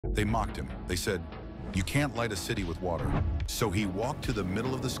They mocked him. They said, "You can't light a city with water." So he walked to the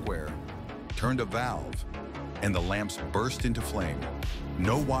middle of the square, turned a valve, and the lamps burst into flame.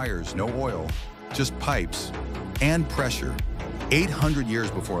 No wires, no oil, just pipes and pressure. 800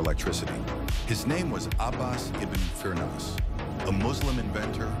 years before electricity. His name was Abbas Ibn Firnas, a Muslim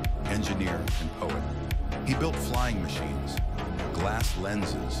inventor, engineer, and poet. He built flying machines, glass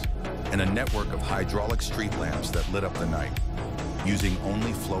lenses, and a network of hydraulic street lamps that lit up the night, using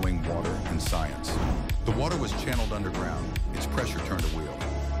only flowing water and science. The water was channeled underground. Its pressure turned a wheel.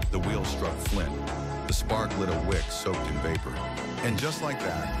 The wheel struck flint. The spark lit a wick soaked in vapor. And just like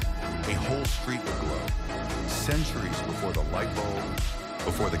that, a whole street would glow. Centuries before the light bulb,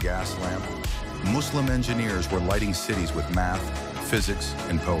 before the gas lamp, Muslim engineers were lighting cities with math, physics,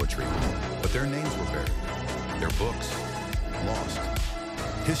 and poetry. But their names were buried. Their books, lost.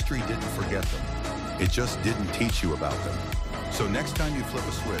 History didn't forget them. It just didn't teach you about them. So next time you flip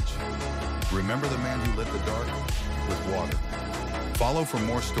a switch, remember the man who lit the dark with water. Follow for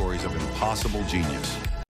more stories of impossible genius.